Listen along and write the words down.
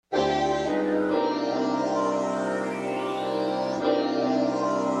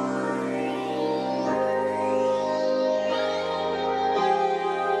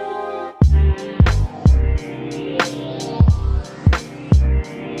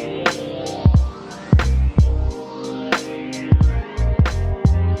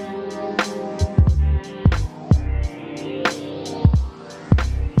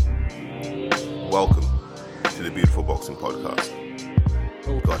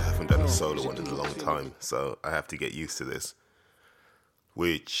haven't done a solo one in a long time, so I have to get used to this.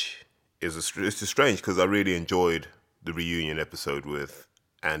 Which is it's strange because I really enjoyed the reunion episode with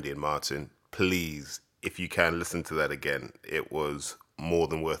Andy and Martin. Please, if you can, listen to that again. It was more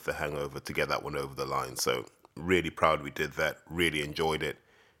than worth the hangover to get that one over the line. So really proud we did that. Really enjoyed it.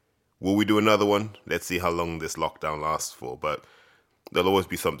 Will we do another one? Let's see how long this lockdown lasts for. But there'll always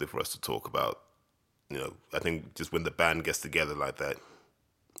be something for us to talk about. You know, I think just when the band gets together like that,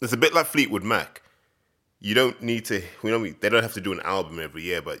 it's a bit like Fleetwood Mac. You don't need to, they don't have to do an album every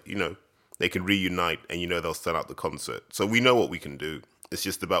year, but, they can reunite and, they'll sell out the concert. So we know what we can do. It's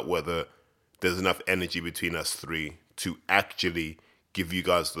just about whether there's enough energy between us three to actually give you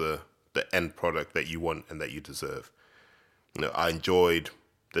guys the end product that you want and that you deserve. I enjoyed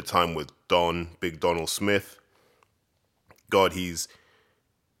the time with Big Donald Smith. God, I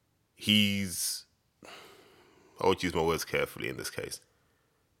would use my words carefully in this case.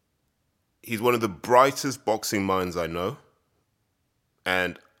 He's one of the brightest boxing minds I know.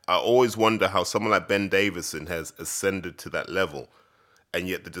 And I always wonder how someone like Ben Davison has ascended to that level. And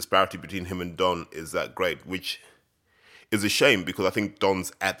yet the disparity between him and Don is that great, which is a shame because I think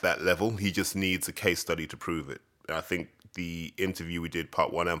Don's at that level. He just needs a case study to prove it. And I think the interview we did,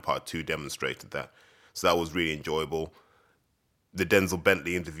 part 1 and part 2, demonstrated that. So that was really enjoyable. The Denzel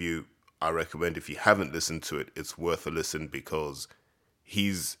Bentley interview, I recommend if you haven't listened to it, it's worth a listen because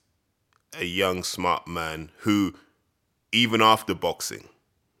he's a young, smart man who, even after boxing,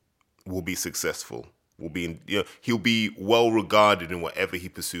 will be successful. He'll be well regarded in whatever he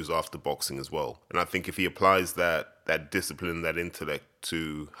pursues after boxing as well. And I think if he applies that discipline, that intellect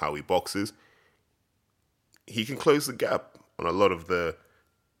to how he boxes, he can close the gap on a lot of the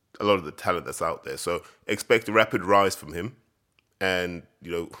talent that's out there. So expect a rapid rise from him, and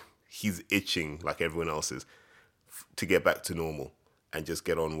he's itching like everyone else is to get back to normal and just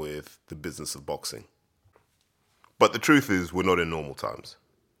get on with the business of boxing. But the truth is, we're not in normal times.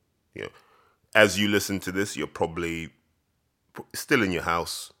 As you listen to this, you're probably still in your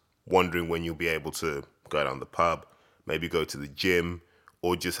house, wondering when you'll be able to go down the pub, maybe go to the gym,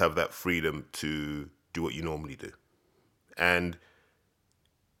 or just have that freedom to do what you normally do. And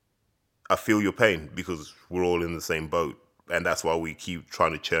I feel your pain because we're all in the same boat. And that's why we keep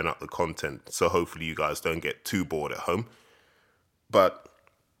trying to churn out the content. So hopefully you guys don't get too bored at home. But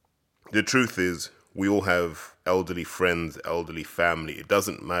the truth is, we all have elderly friends, elderly family. It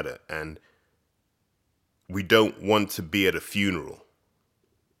doesn't matter. And we don't want to be at a funeral.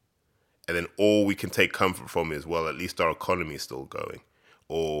 And then all we can take comfort from is, well, at least our economy is still going.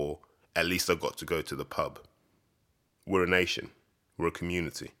 Or at least I got to go to the pub. We're a nation. We're a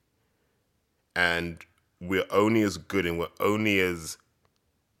community. And we're only as good and we're only as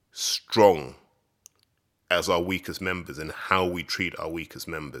strong as our weakest members and how we treat our weakest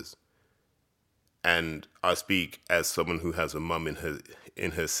members. And I speak as someone who has a mum in her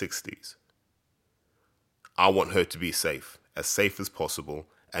 60s. I want her to be safe as possible.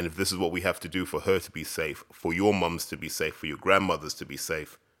 And if this is what we have to do for her to be safe, for your mums to be safe, for your grandmothers to be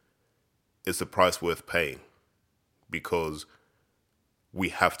safe, it's a price worth paying because we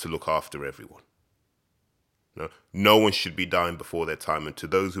have to look after everyone. No one should be dying before their time. And to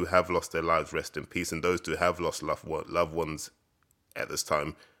those who have lost their lives, rest in peace. And those who have lost loved ones at this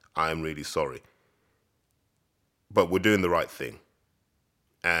time, I am really sorry. But we're doing the right thing.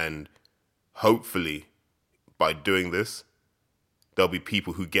 And hopefully, by doing this, there'll be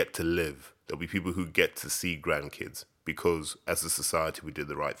people who get to live. There'll be people who get to see grandkids because as a society, we did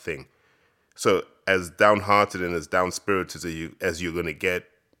the right thing. So as downhearted and as down-spirited as you're going to get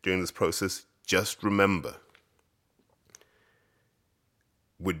during this process, just remember,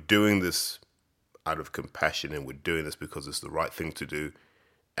 we're doing this out of compassion and we're doing this because it's the right thing to do.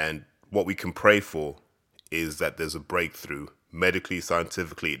 And what we can pray for is that there's a breakthrough, medically,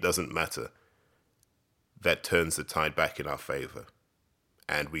 scientifically, it doesn't matter, that turns the tide back in our favor.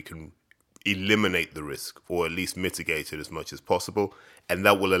 And we can eliminate the risk or at least mitigate it as much as possible. And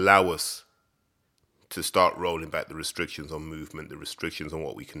that will allow us to start rolling back the restrictions on movement, the restrictions on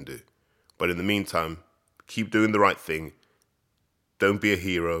what we can do. But in the meantime, keep doing the right thing. Don't be a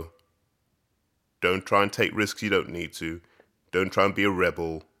hero. Don't try and take risks you don't need to. Don't try and be a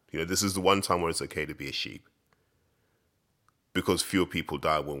rebel. This is the one time where it's okay to be a sheep. Because fewer people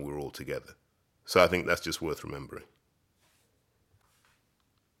die when we're all together. So I think that's just worth remembering.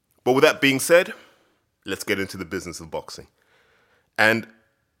 But with that being said, let's get into the business of boxing. And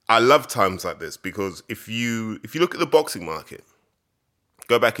I love times like this because if you look at the boxing market,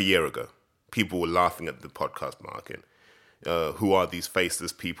 go back a year ago, people were laughing at the podcast market. Who are these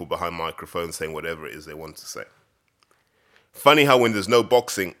faceless people behind microphones saying whatever it is they want to say? Funny how when there's no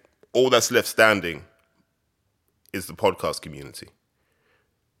boxing, all that's left standing is the podcast community.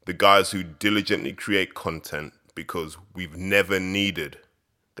 The guys who diligently create content because we've never needed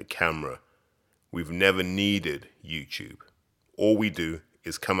the camera. We've never needed YouTube. All we do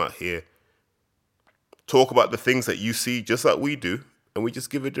is come out here, talk about the things that you see just like we do, and we just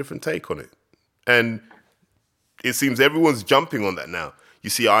give a different take on it. And it seems everyone's jumping on that now. You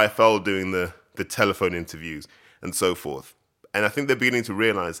see IFL doing the telephone interviews and so forth. And I think they're beginning to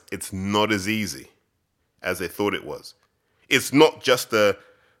realize it's not as easy as they thought it was. It's not just a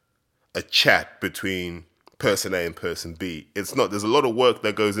chat between person A and person B. It's not. There's a lot of work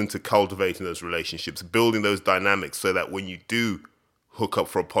that goes into cultivating those relationships, building those dynamics so that when you do hook up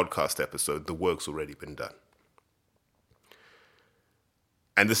for a podcast episode, the work's already been done.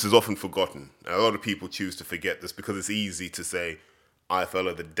 And this is often forgotten. A lot of people choose to forget this because it's easy to say IFL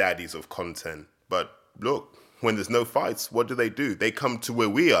are the daddies of content. But look, when there's no fights, what do? They come to where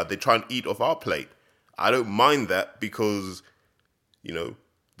we are. They try and eat off our plate. I don't mind that because,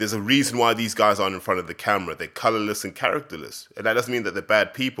 there's a reason why these guys aren't in front of the camera. They're colorless and characterless. And that doesn't mean that they're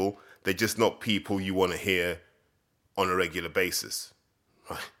bad people. They're just not people you want to hear on a regular basis.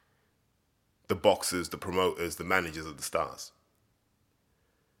 Right? The boxers, the promoters, the managers of the stars.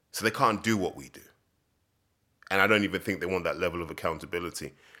 So they can't do what we do. And I don't even think they want that level of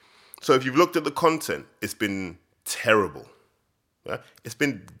accountability. So if you've looked at the content, it's been terrible. Right? It's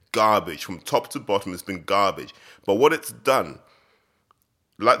been garbage. From top to bottom, it's been garbage. But what it's done,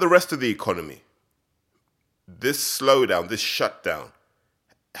 like the rest of the economy, this slowdown, this shutdown,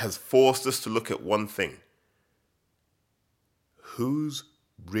 has forced us to look at one thing. Who's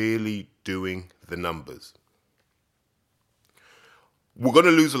really doing the numbers? We're going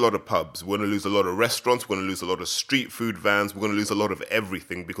to lose a lot of pubs. We're going to lose a lot of restaurants. We're going to lose a lot of street food vans. We're going to lose a lot of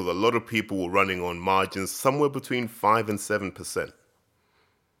everything because a lot of people were running on margins somewhere between 5 and 7%.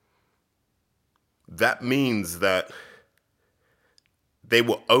 That means that they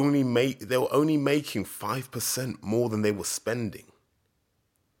were only making 5% more than they were spending.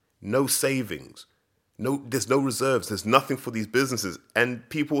 No savings. There's no reserves. There's nothing for these businesses. And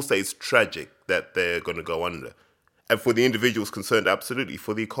people say it's tragic that they're going to go under. And for the individuals concerned, absolutely.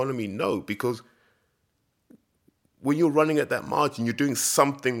 For the economy, no. Because when you're running at that margin, you're doing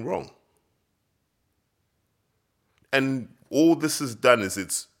something wrong. And all this has done is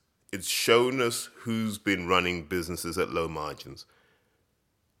it's shown us who's been running businesses at low margins.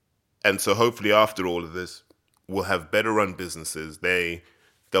 And so hopefully after all of this, we'll have better run businesses.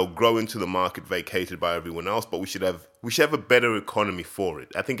 They'll grow into the market vacated by everyone else, but we should have a better economy for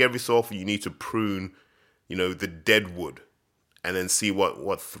it. I think every so often you need to prune, the dead wood and then see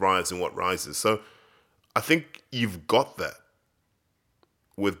what thrives and what rises. So I think you've got that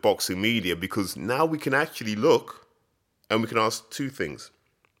with Boxing Media because now we can actually look and we can ask two things.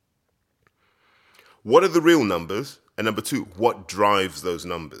 What are the real numbers? And number two, what drives those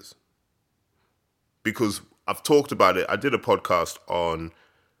numbers? Because I've talked about it. I did a podcast on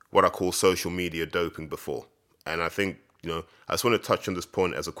what I call social media doping before. And I think, I just want to touch on this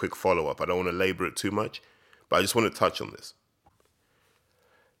point as a quick follow-up. I don't want to labor it too much, but I just want to touch on this.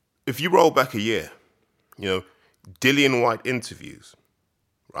 If you roll back a year, Dillian Whyte interviews,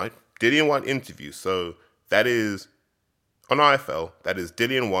 right? Dillian Whyte interviews. So that is, on IFL, that is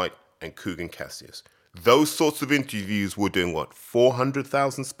Dillian Whyte and Kugan Cassius. Those sorts of interviews were doing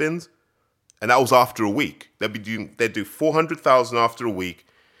 400,000 spins? And that was after a week. They'd do 400,000 after a week,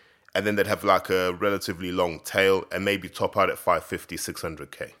 and then they'd have like a relatively long tail and maybe top out at 550,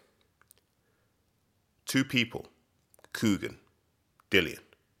 600K. Two people, Kugan, Dillian,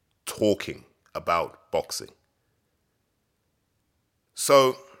 talking about boxing.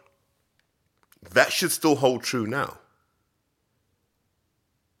 So that should still hold true now.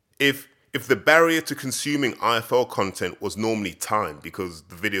 If the barrier to consuming IFL content was normally time because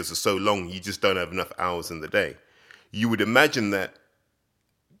the videos are so long, you just don't have enough hours in the day, you would imagine that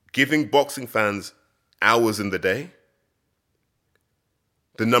giving boxing fans hours in the day,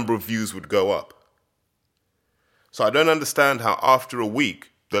 the number of views would go up. So I don't understand how after a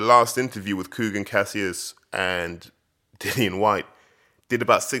week, the last interview with Kugan Cassius and Dillian Whyte did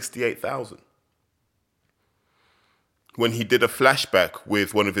about 68,000. When he did a flashback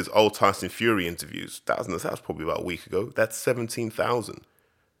with one of his old Tyson Fury interviews, that was probably about a week ago, that's 17,000.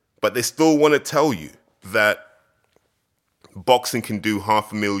 But they still want to tell you that boxing can do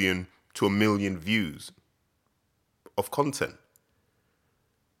 500,000 to 1 million views of content.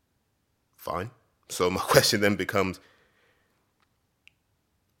 Fine. So my question then becomes,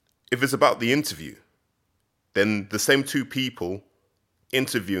 if it's about the interview, then the same two people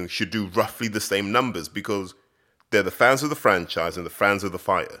interviewing should do roughly the same numbers because They're the fans of the franchise and the fans of the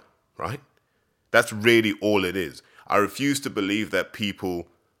fighter, right? That's really all it is. I refuse to believe that people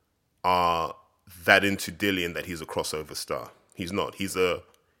are that into Dillian that he's a crossover star. He's not. He's a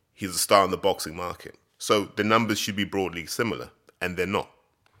star in the boxing market. So the numbers should be broadly similar, and they're not.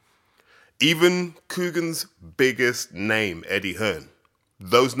 Even Kugan's biggest name, Eddie Hearn,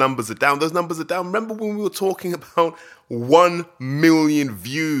 those numbers are down. Those numbers are down. Remember when we were talking about 1 million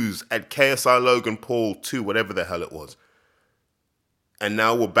views at KSI Logan Paul 2, whatever the hell it was. And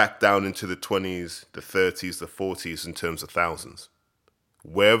now we're back down into the 20s, the 30s, the 40s in terms of thousands.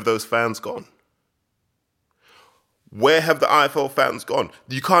 Where have those fans gone? Where have the IFL fans gone?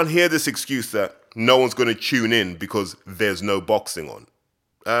 You can't hear this excuse that no one's going to tune in because there's no boxing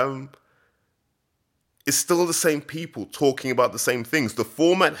on. It's still the same people talking about the same things. The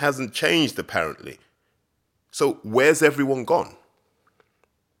format hasn't changed, apparently. So where's everyone gone?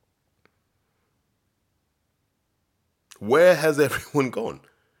 Where has everyone gone?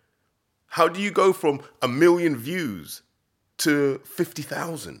 How do you go from 1 million views to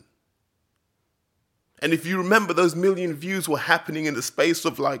 50,000? And if you remember, those 1 million views were happening in the space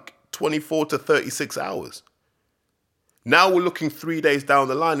of like 24 to 36 hours. Now we're looking 3 days down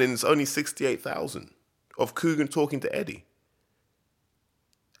the line and it's only 68,000 of Kugan talking to Eddie.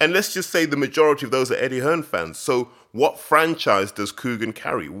 And let's just say the majority of those are Eddie Hearn fans. So what franchise does Kugan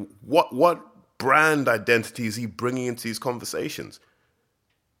carry? What brand identity is he bringing into these conversations?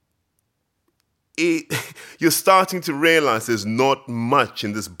 You're starting to realize there's not much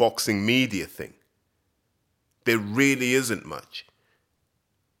in this boxing media thing. There really isn't much.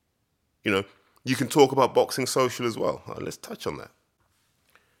 You know, you can talk about Boxing Social as well. Let's touch on that.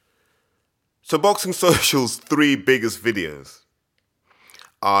 So Boxing Social's 3 biggest videos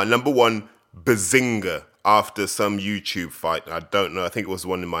are, number 1, Bazinga after some YouTube fight. I don't know, I think it was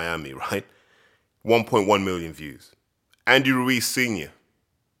one in Miami, right? 1.1 million views. Andy Ruiz Sr.,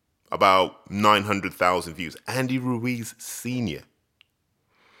 about 900,000 views. Andy Ruiz Sr.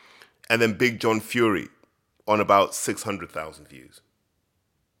 And then Big John Fury on about 600,000 views,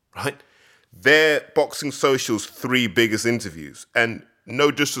 right? They're Boxing Social's 3 biggest interviews. And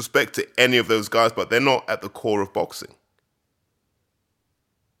no disrespect to any of those guys, but they're not at the core of boxing.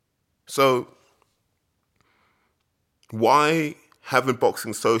 So why haven't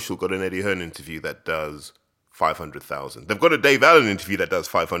Boxing Social got an Eddie Hearn interview that does 500,000? They've got a Dave Allen interview that does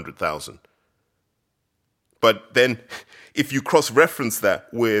 500,000. But then if you cross-reference that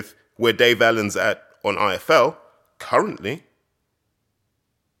with where Dave Allen's at on IFL currently,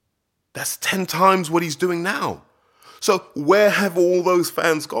 that's 10 times what he's doing now. So where have all those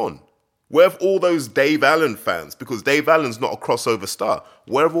fans gone? Where have all those Dave Allen fans, because Dave Allen's not a crossover star,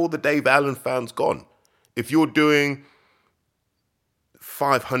 where have all the Dave Allen fans gone? If you're doing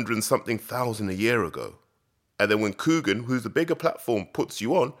 500 and something thousand a year ago, and then when Kugan, who's the bigger platform, puts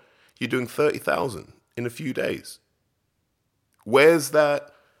you on, you're doing 30,000 in a few days. Where's that?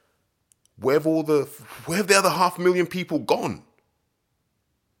 Where have the other 500,000 people gone?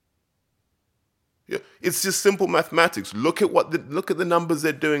 Yeah, it's just simple mathematics. Look at the numbers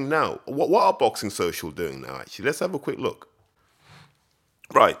they're doing now. What are Boxing Social doing now, actually? Let's have a quick look.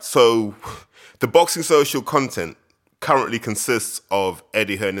 Right, so the Boxing Social content currently consists of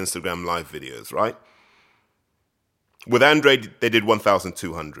Eddie Hearn Instagram live videos, right? With Andre, they did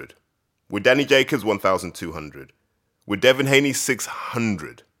 1,200. With Danny Jacobs, 1,200. With Devin Haney,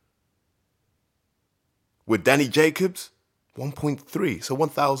 600. With Danny Jacobs, 1.3, so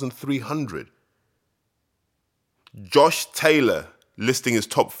 1,300. Josh Taylor listing his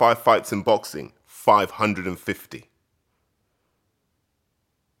top 5 fights in boxing, 550.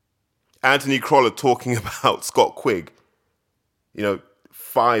 Anthony Crawler talking about Scott Quigg,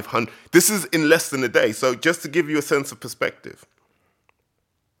 500. This is in less than a day. So just to give you a sense of perspective,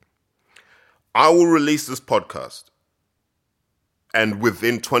 I will release this podcast and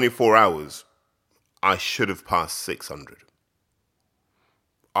within 24 hours, I should have passed 600.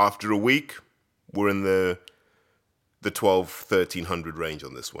 After a week, we're in the 1,300 range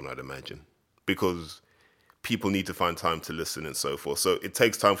on this one, I'd imagine, because people need to find time to listen and so forth. So it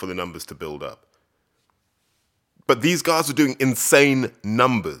takes time for the numbers to build up. But these guys are doing insane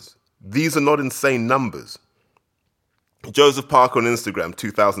numbers. These are not insane numbers. Joseph Parker on Instagram,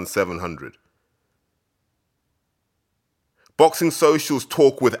 2,700. Boxing Socials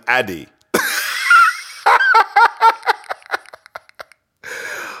talk with Addy.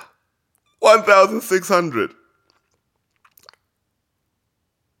 1,600.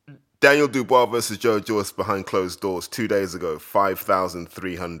 Daniel Dubois versus Joe Joyce behind closed doors 2 days ago,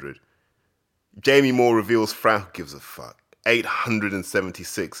 5,300. Jamie Moore reveals Frank gives a fuck,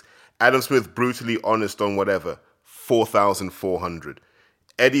 876. Adam Smith brutally honest on whatever, 4,400.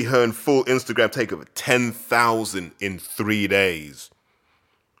 Eddie Hearn full Instagram takeover, 10,000 in 3 days.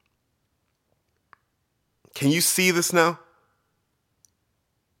 Can you see this now?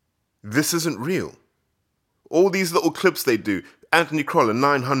 This isn't real. All these little clips they do. Anthony Crolla,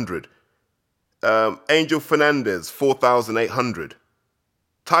 900. Angel Fernandez, 4,800.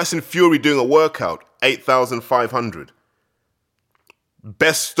 Tyson Fury doing a workout, 8,500.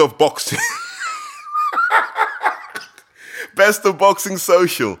 Best of boxing. Best of boxing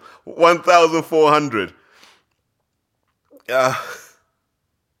social, 1,400.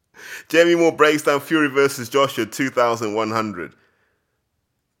 Jamie Moore breaks down Fury versus Joshua, 2,100.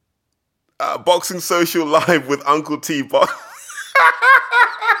 Boxing social live with Uncle T.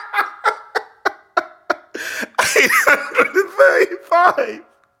 835.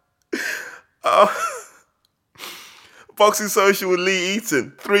 Boxing social with Lee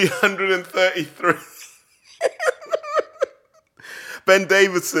Eaton, 333. Ben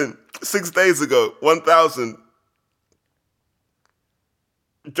Davidson, 6 days ago, 1,000.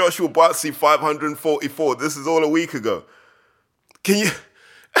 Joshua Bartsey, 544. This is all a week ago. Can you...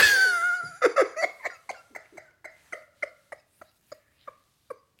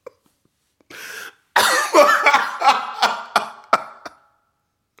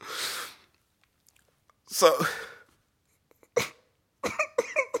 So...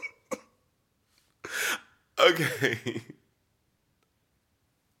 Okay.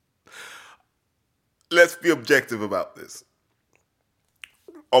 Let's be objective about this.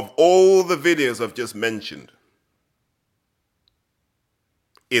 Of all the videos I've just mentioned,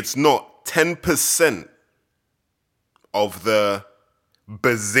 it's not 10% of the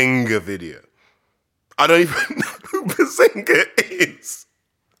Bazinga video. I don't even know who Bazinga is.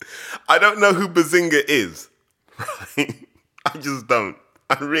 I don't know who Bazinga is. Right? I just don't.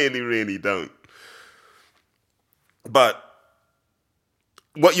 I really, really don't. But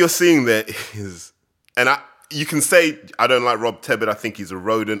what you're seeing there is, and you can say, I don't like Rob Tebbett, I think he's a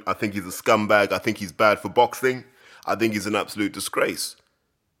rodent, I think he's a scumbag, I think he's bad for boxing, I think he's an absolute disgrace.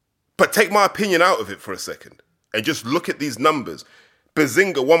 But take my opinion out of it for a second and just look at these numbers.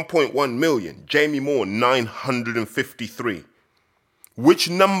 Bazinga, 1.1 million. Jamie Moore, 953. Which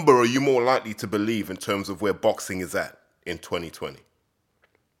number are you more likely to believe in terms of where boxing is at in 2020?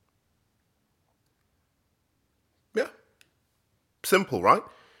 Yeah. Simple, right?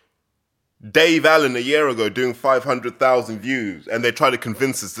 Dave Allen a year ago doing 500,000 views, and they tried to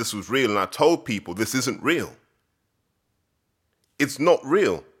convince us this was real, and I told people this isn't real. It's not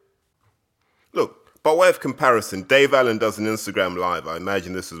real. Look, by way of comparison, Dave Allen does an Instagram live. I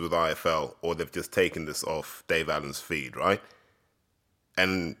imagine this is with IFL, or they've just taken this off Dave Allen's feed, right?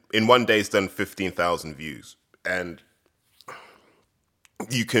 And in one day, it's done 15,000 views. And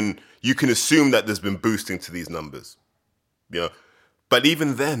you can assume that there's been boosting to these numbers, you know. But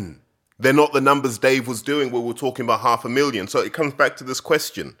even then, they're not the numbers Dave was doing where we're talking about 500,000. So it comes back to this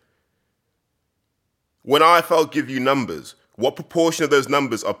question. When IFL give you numbers, what proportion of those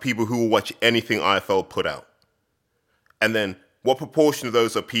numbers are people who will watch anything IFL put out? And then what proportion of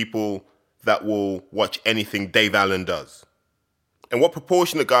those are people that will watch anything Dave Allen does? And what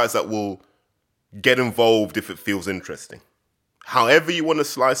proportion of guys that will get involved if it feels interesting? However you want to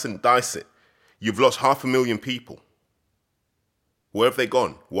slice and dice it, you've lost 500,000 people. Where have they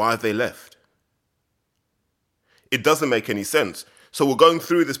gone? Why have they left? It doesn't make any sense. So we're going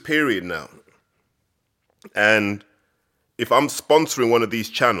through this period now. And if I'm sponsoring one of these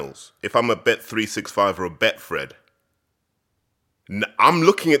channels, if I'm a Bet365 or a Betfred, I'm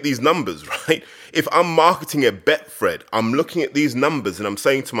looking at these numbers, right? If I'm marketing at Betfred, I'm looking at these numbers and I'm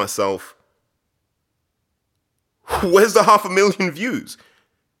saying to myself, where's the 500,000 views?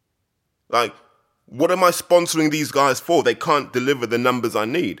 Like, what am I sponsoring these guys for? They can't deliver the numbers I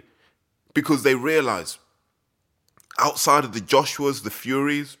need because they realize outside of the Joshuas, the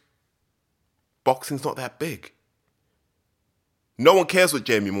Furies, boxing's not that big. No one cares what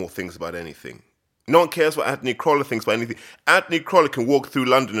Jamie Moore thinks about anything. No one cares what Anthony Crolla thinks about anything. Anthony Crolla can walk through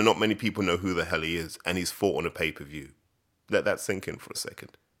London and not many people know who the hell he is, and he's fought on a pay-per-view. Let that sink in for a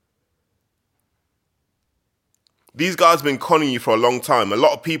second. These guys have been conning you for a long time. A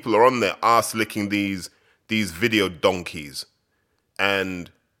lot of people are on their ass licking these video donkeys,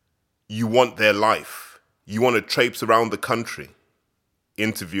 and you want their life. You want to traipse around the country,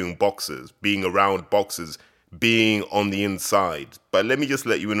 interviewing boxers, being around boxers, being on the inside. But let me just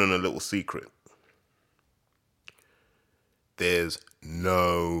let you in on a little secret. There's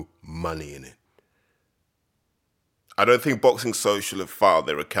no money in it. I don't think Boxing Social have filed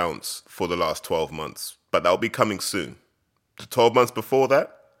their accounts for the last 12 months, but that'll be coming soon. The 12 months before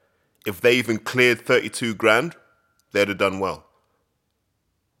that, if they even cleared 32 grand, they'd have done well.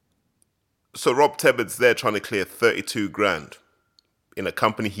 So Rob Tebbett's there trying to clear 32 grand in a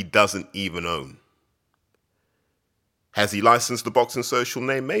company he doesn't even own. Has he licensed the Boxing Social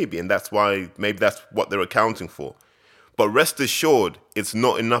name? Maybe, and maybe that's what they're accounting for. But rest assured, it's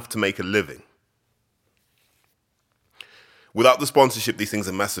not enough to make a living. Without the sponsorship, these things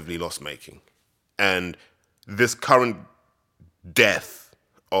are massively loss-making. And this current death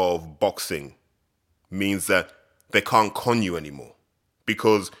of boxing means that they can't con you anymore.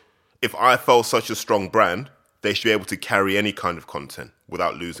 Because if IFL's such a strong brand, they should be able to carry any kind of content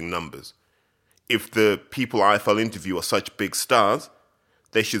without losing numbers. If the people IFL interview are such big stars,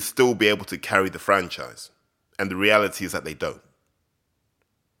 they should still be able to carry the franchise. And the reality is that they don't.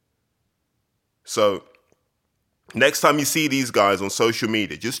 So, next time you see these guys on social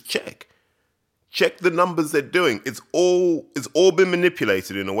media, just check. Check the numbers they're doing. It's all been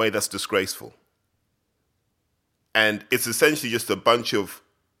manipulated in a way that's disgraceful. And it's essentially just a bunch of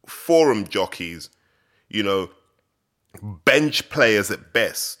forum jockeys, bench players at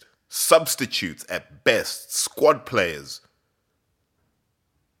best, substitutes at best, squad players.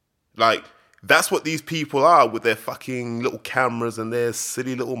 Like, that's what these people are with their fucking little cameras and their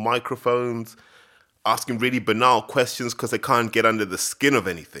silly little microphones, asking really banal questions because they can't get under the skin of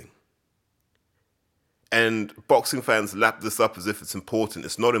anything. And boxing fans lap this up as if it's important.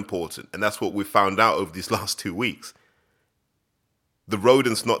 It's not important. And that's what we found out over these last 2 weeks. The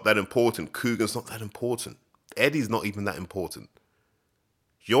Rodent's not that important. Coogan's not that important. Eddie's not even that important.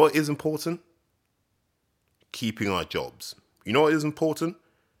 You know what is important? Keeping our jobs. You know what is important?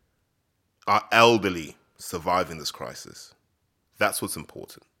 Our elderly surviving this crisis. That's what's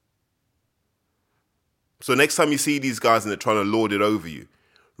important. So next time you see these guys and they're trying to lord it over you,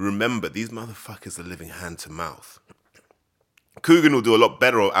 remember, these motherfuckers are living hand to mouth. Coogan will do a lot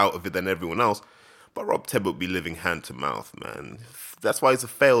better out of it than everyone else, but Rob Tebbutt will be living hand to mouth, man. That's why he's a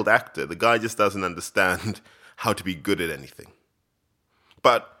failed actor. The guy just doesn't understand how to be good at anything.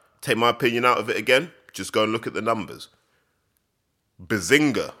 But take my opinion out of it again, just go and look at the numbers.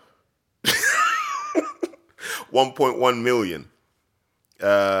 Bazinga, 1.1 million.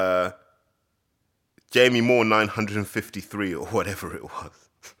 Jamie Moore, 953 or whatever it was.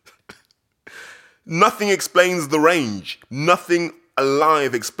 Nothing explains the range. Nothing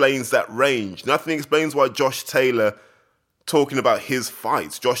alive explains that range. Nothing explains why Josh Taylor, talking about his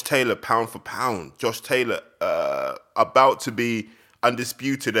fights, Josh Taylor pound for pound, Josh Taylor about to be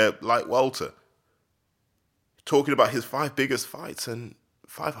undisputed at light welter, talking about his 5 biggest fights and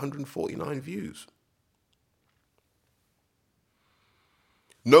 549 views.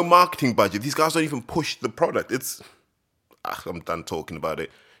 No marketing budget. These guys don't even push the product. I'm done talking about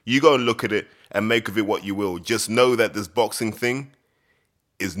it. You go and look at it and make of it what you will. Just know that this boxing thing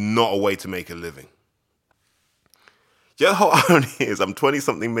is not a way to make a living. The whole irony is I'm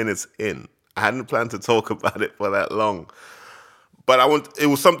 20-something minutes in. I hadn't planned to talk about it for that long. But it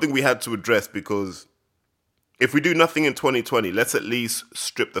was something we had to address because if we do nothing in 2020, let's at least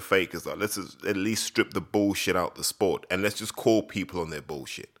strip the fakers out. Let's at least strip the bullshit out the sport. And let's just call people on their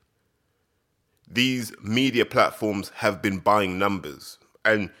bullshit. These media platforms have been buying numbers.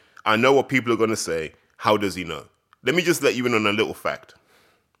 And I know what people are going to say. How does he know? Let me just let you in on a little fact.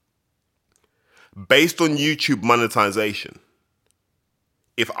 Based on YouTube monetization,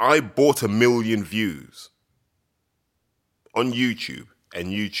 if I bought 1 million views on YouTube and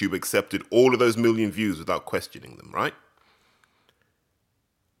YouTube accepted all of those 1 million views without questioning them, right?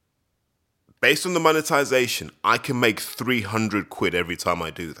 Based on the monetization, I can make 300 quid every time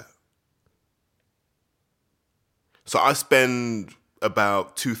I do that. So I spend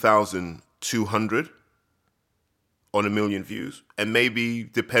about 2,200 on 1 million views. And maybe,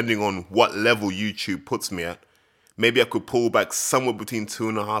 depending on what level YouTube puts me at, maybe I could pull back somewhere between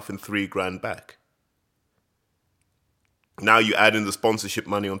 2.5 and 3 grand back. Now you add in the sponsorship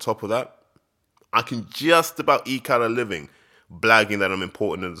money on top of that, I can just about eke out a living blagging that I'm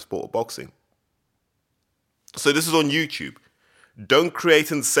important in the sport of boxing. So this is on YouTube. Don't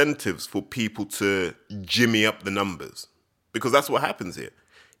create incentives for people to jimmy up the numbers, because that's what happens here.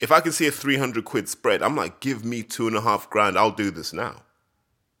 If I can see a 300 quid spread, I'm like, give me 2.5 grand, I'll do this now.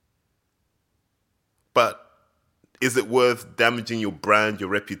 But is it worth damaging your brand, your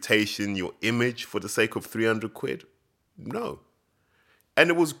reputation, your image for the sake of 300 quid? No.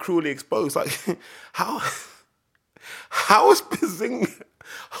 And it was cruelly exposed. Like, how is Bazinga?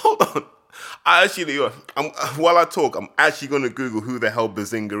 Hold on. While I talk, I'm actually going to Google who the hell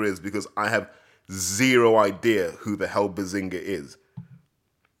Bazinga is, because I have zero idea who the hell Bazinga is.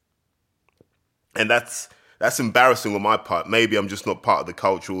 And that's embarrassing on my part. Maybe I'm just not part of the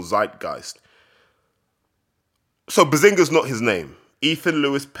cultural zeitgeist. So Bazinga's not his name. Ethan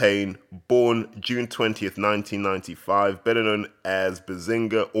Lewis Payne, born June 20th, 1995, better known as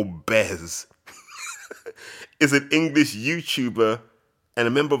Bazinga or Bez, is an English YouTuber and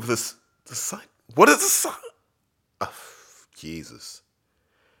a member of the site. What is the site? Oh, Jesus.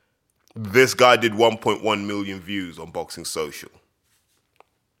 This guy did 1.1 million views on Boxing Social.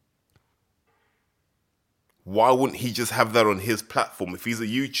 Why wouldn't he just have that on his platform? If he's a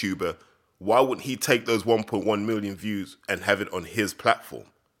YouTuber, why wouldn't he take those 1.1 million views and have it on his platform?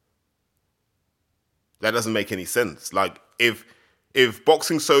 That doesn't make any sense. Like, if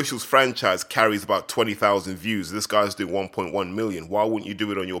Boxing Social's franchise carries about 20,000 views, this guy's doing 1.1 million, why wouldn't you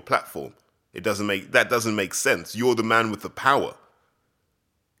do it on your platform? That doesn't make sense. You're the man with the power.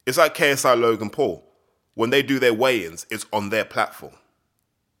 It's like KSI Logan Paul. When they do their weigh-ins, it's on their platform.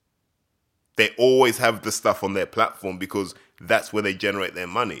 They always have the stuff on their platform because that's where they generate their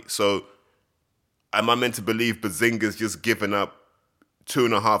money. So am I meant to believe Bazinga's just given up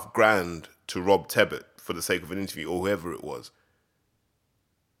 $2,500 to Rob Tebbett for the sake of an interview or whoever it was?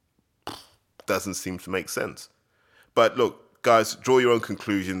 Doesn't seem to make sense. But look, guys, draw your own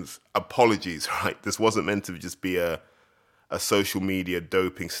conclusions. Apologies, right? This wasn't meant to just be a social media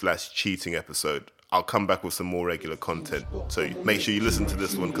doping / cheating episode. I'll come back with some more regular content. So make sure you listen to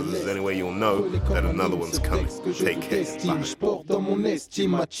this one because there's any way you'll know that another one's coming. Take care.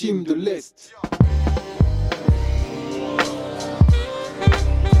 Bye.